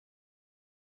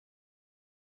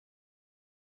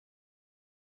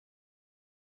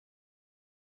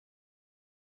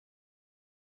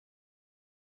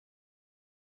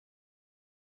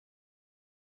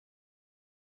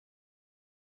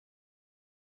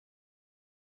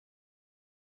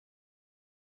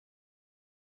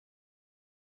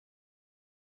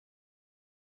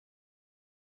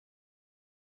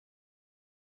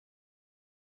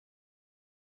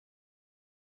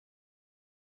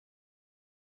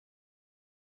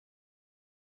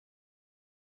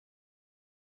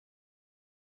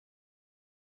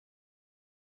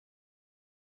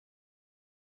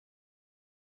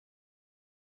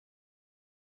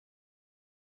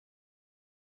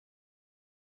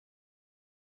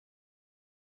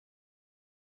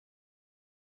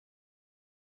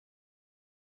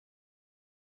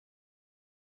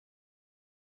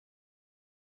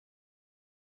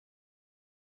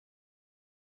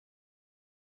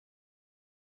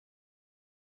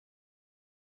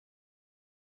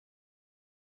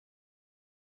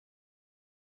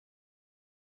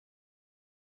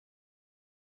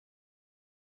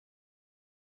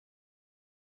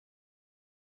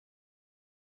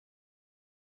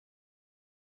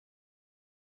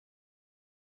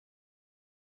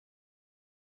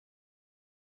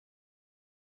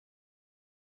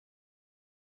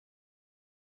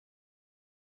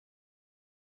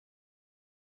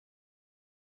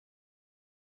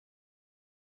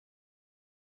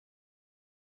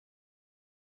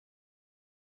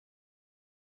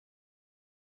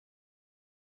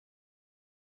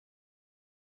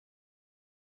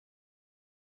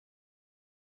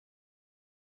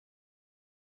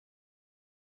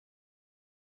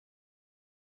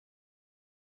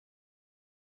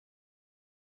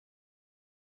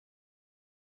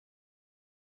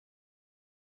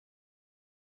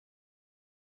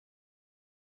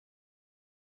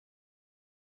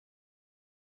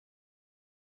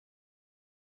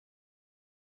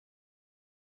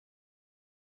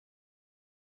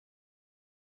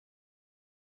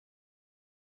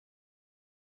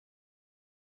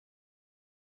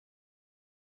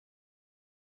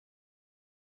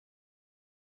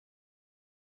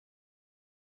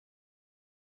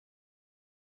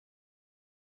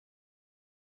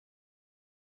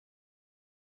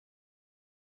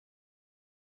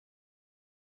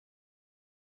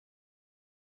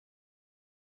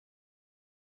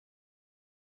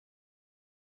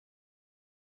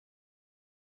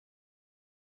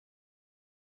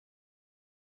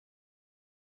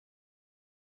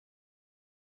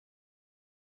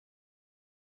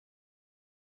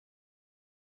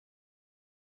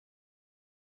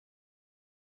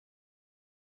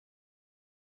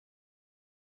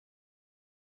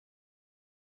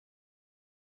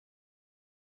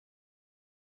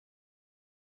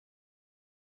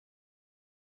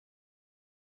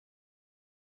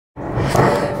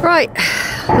Right,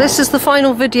 this is the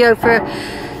final video for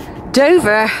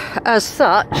Dover as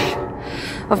such,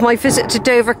 of my visit to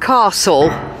Dover Castle.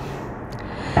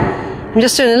 I'm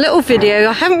just doing a little video.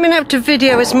 I haven't been able to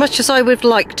video as much as I would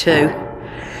like to.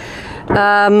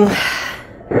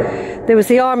 There was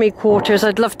the army quarters,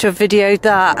 I'd love to have videoed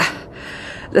that.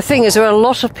 The thing is, there were a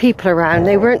lot of people around.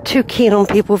 They weren't too keen on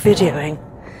people videoing.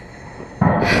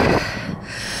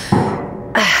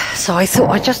 So I thought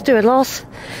I'd just do a last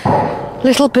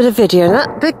little bit of video. And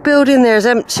that big building there is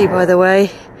empty, by the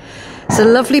way. It's a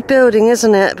lovely building,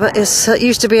 isn't it? But it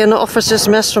used to be an officers'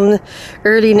 mess from the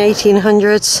early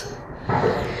 1800s.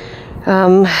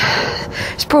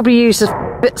 It's probably used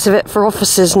bits of it for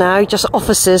offices now, just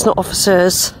offices, not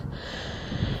officers.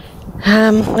 I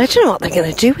don't know what they're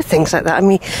going to do with things like that. I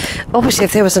mean, obviously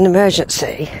if there was an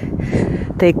emergency,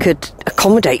 they could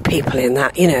accommodate people in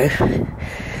that, you know.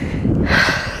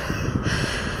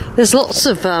 There's lots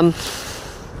of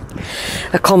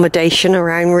accommodation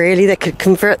around, really. They could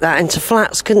convert that into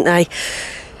flats, couldn't they?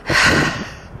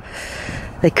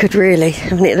 They could really.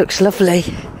 I mean, it looks lovely.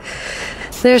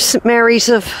 There's St Mary's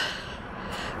of,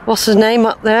 what's the name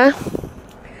up there?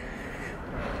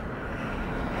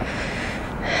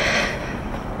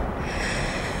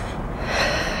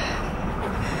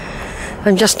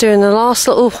 I'm just doing the last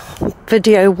little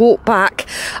video walk back.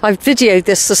 I videoed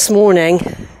this morning.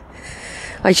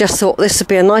 I just thought this would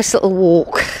be a nice little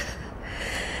walk.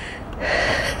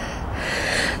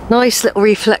 Nice little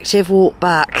reflective walk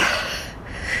back.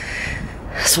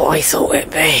 That's what I thought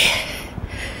it'd be.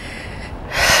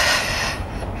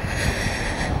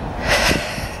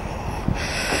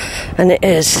 And it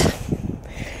is.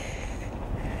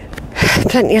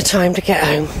 Plenty of time to get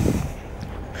home.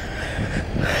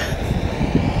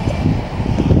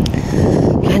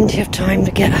 Plenty of time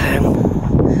to get home.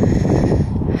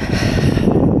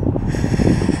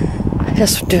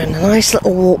 Just doing a nice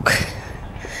little walk.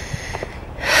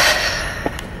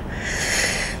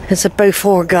 There's a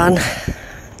Beaufort gun.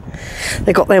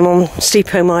 They got them on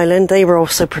Steepholm Island. They were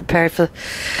also prepared for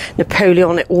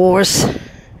Napoleonic Wars.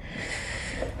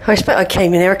 I expect I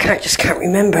came in there. I just can't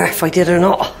remember if I did or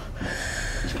not.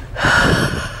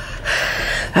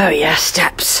 Oh yeah,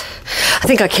 steps. I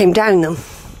think I came down them.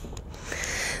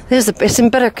 It's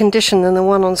in better condition than the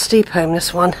one on Steepholm,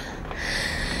 this one.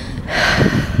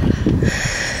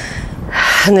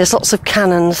 And there's lots of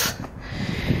cannons.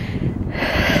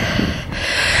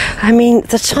 I mean,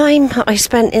 the time I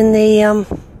spent in the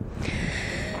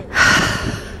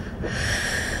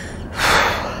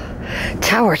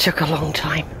tower took a long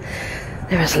time.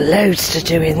 There was loads to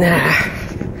do in there.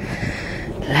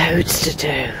 Loads to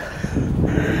do.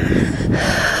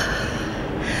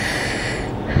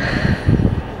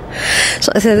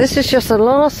 So I said, this is just a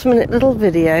last minute little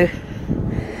video.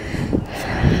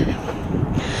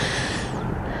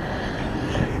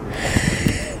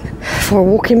 For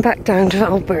walking back down to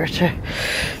Alberta,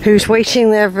 who's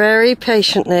waiting there very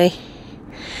patiently.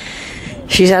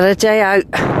 She's had a day out.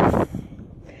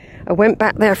 I went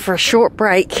back there for a short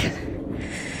break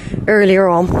earlier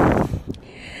on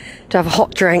to have a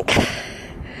hot drink.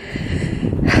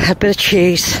 Had a bit of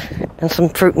cheese and some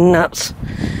fruit and nuts.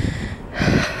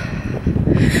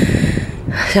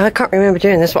 I can't remember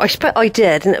doing this, but I expect I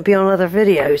did, and it'll be on other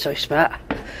videos, I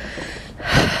expect.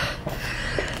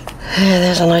 Yeah,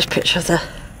 there's a nice picture of the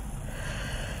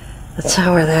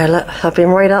tower there. Look, I've been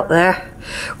right up there.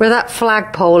 Where that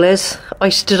flagpole is, I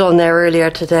stood on there earlier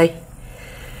today.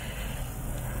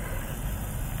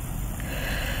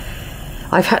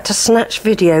 I've had to snatch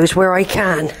videos where I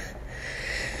can.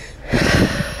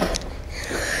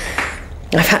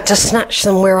 I've had to snatch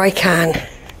them where I can.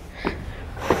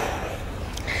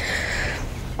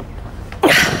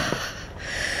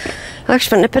 I've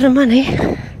spent a bit of money.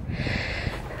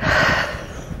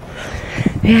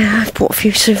 Yeah, I've bought a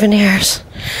few souvenirs.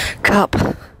 Cup,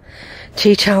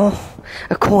 tea towel,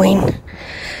 a coin,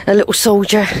 a little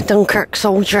soldier, Dunkirk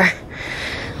soldier.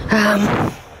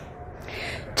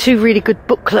 2 really good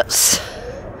booklets.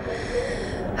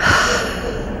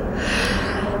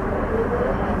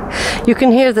 You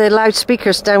can hear the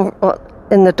loudspeakers down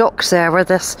in the docks there, where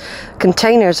the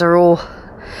containers are all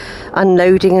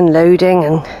unloading and loading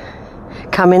and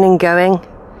coming and going.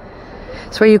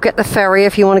 It's where you get the ferry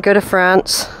if you want to go to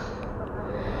France.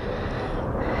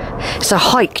 It's a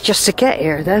hike just to get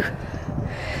here, though.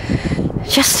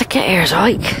 Just to get here is a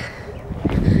hike.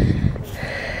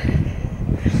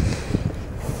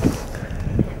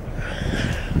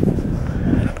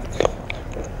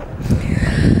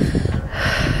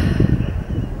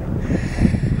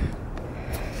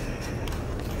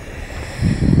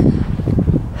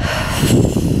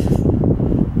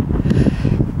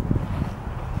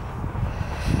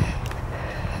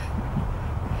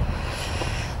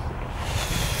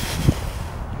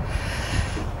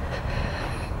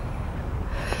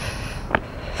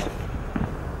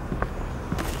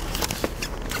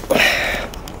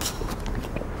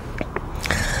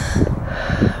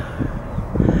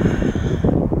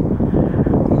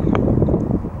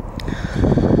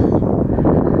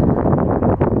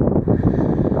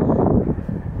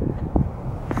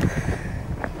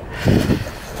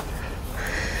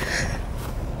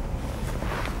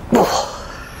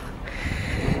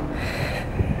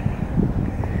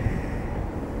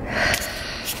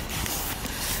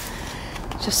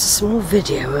 small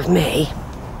video of me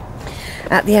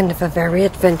at the end of a very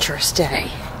adventurous day.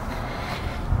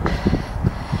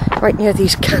 Right near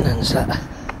these cannons, look.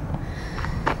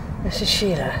 This is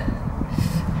Sheila.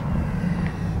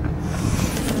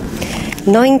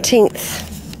 19th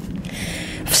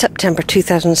of September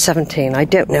 2017. I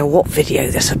don't know what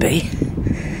video this will be.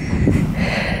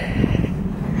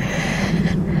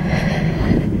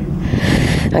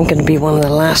 I'm going to be one of the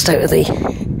last out of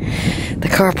the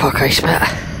car park, I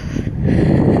bet.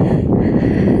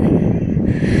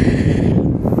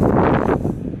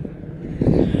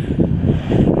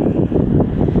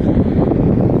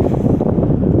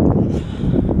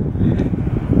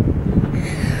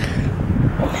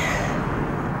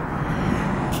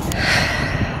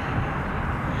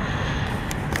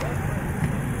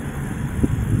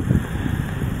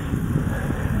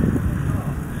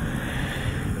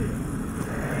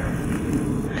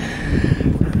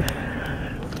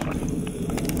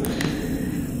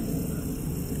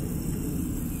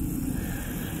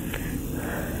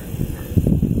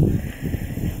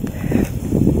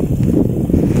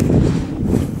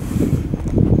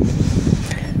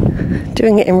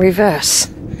 Doing it in reverse.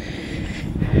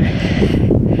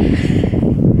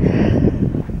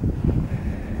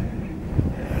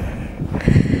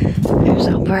 There's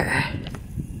Alberta.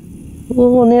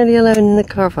 Oh, nearly alone in the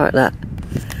car park, that.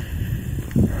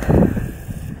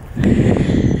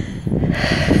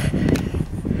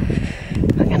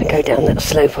 I'm going to go down that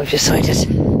slope, I've decided.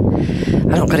 I'm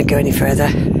not going to go any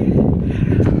further.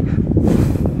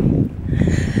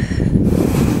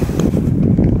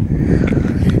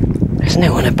 There's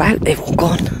no one about, they've all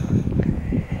gone.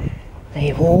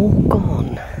 They've all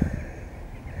gone.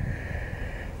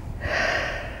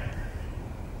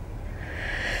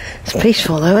 It's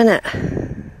peaceful though, isn't it?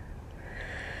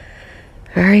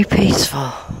 Very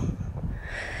peaceful.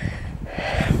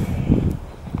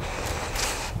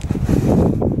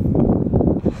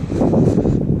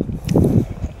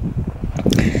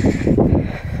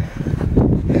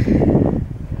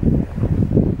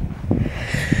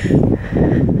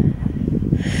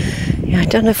 I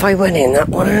don't know if I went in that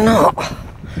one or not.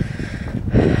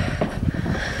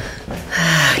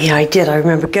 Yeah, I did. I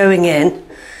remember going in,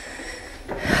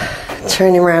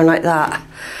 turning around like that,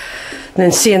 and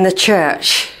then seeing the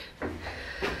church.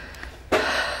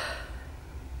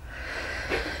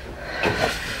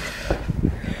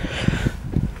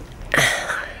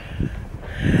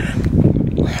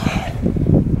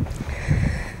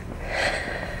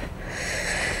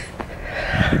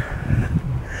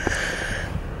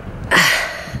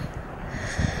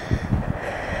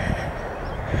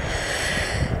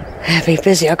 I'll be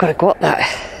busy. I've got to go up that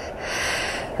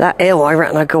hill. I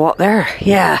reckon I'll go up there.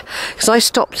 Yeah, because I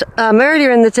stopped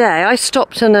earlier in the day. I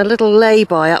stopped in a little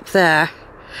lay-by up there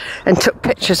and took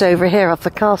pictures over here of the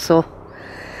castle.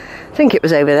 I think it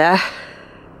was over there.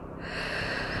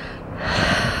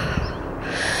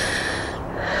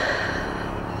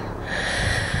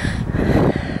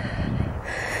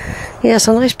 Yeah, it's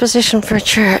a nice position for a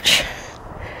church.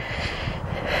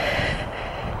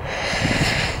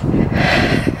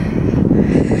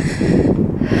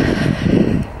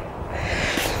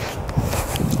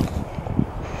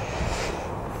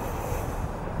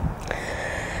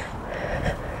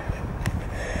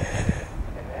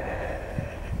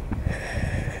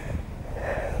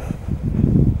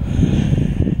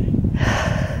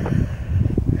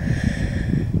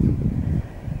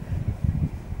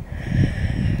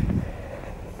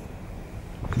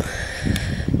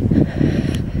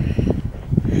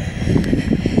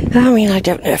 I mean, I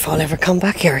don't know if I'll ever come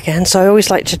back here again, so I always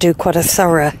like to do quite a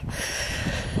thorough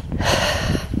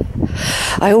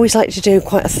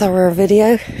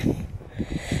video.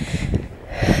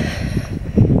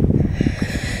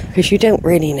 Because you don't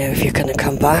really know if you're going to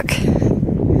come back.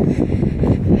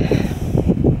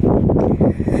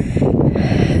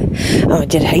 Oh, I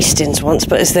did Hastings once,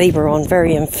 but as they were on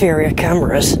very inferior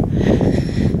cameras.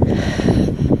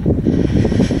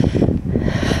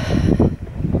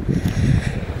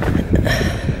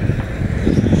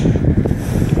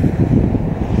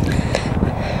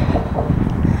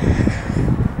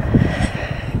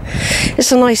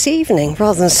 It's a nice evening,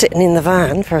 rather than sitting in the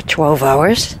van for 12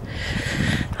 hours.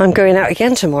 I'm going out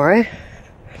again tomorrow.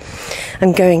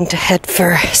 I'm going to head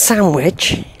for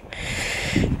Sandwich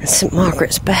and St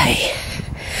Margaret's Bay.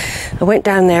 I went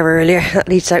down there earlier. That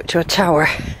leads out to a tower.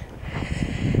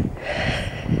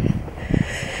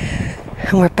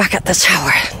 And we're back at the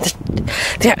tower,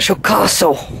 the actual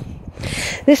castle.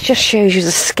 This just shows you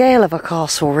the scale of a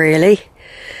castle, really.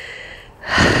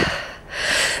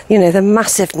 You know, the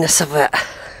massiveness of it.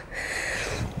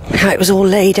 how it was all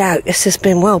laid out. This has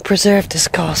been well preserved, this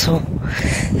castle.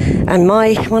 And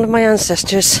one of my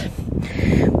ancestors,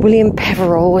 William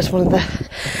Peveril, was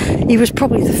he was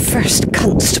probably the first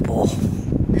constable.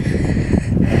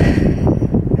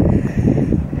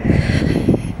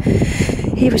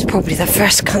 He was probably the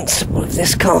first constable of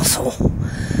this castle.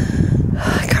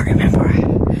 I can't remember.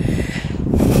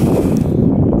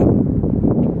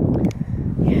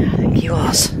 Yeah, I think he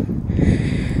was.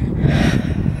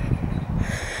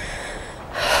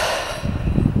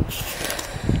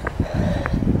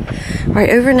 Right,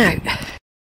 over and out.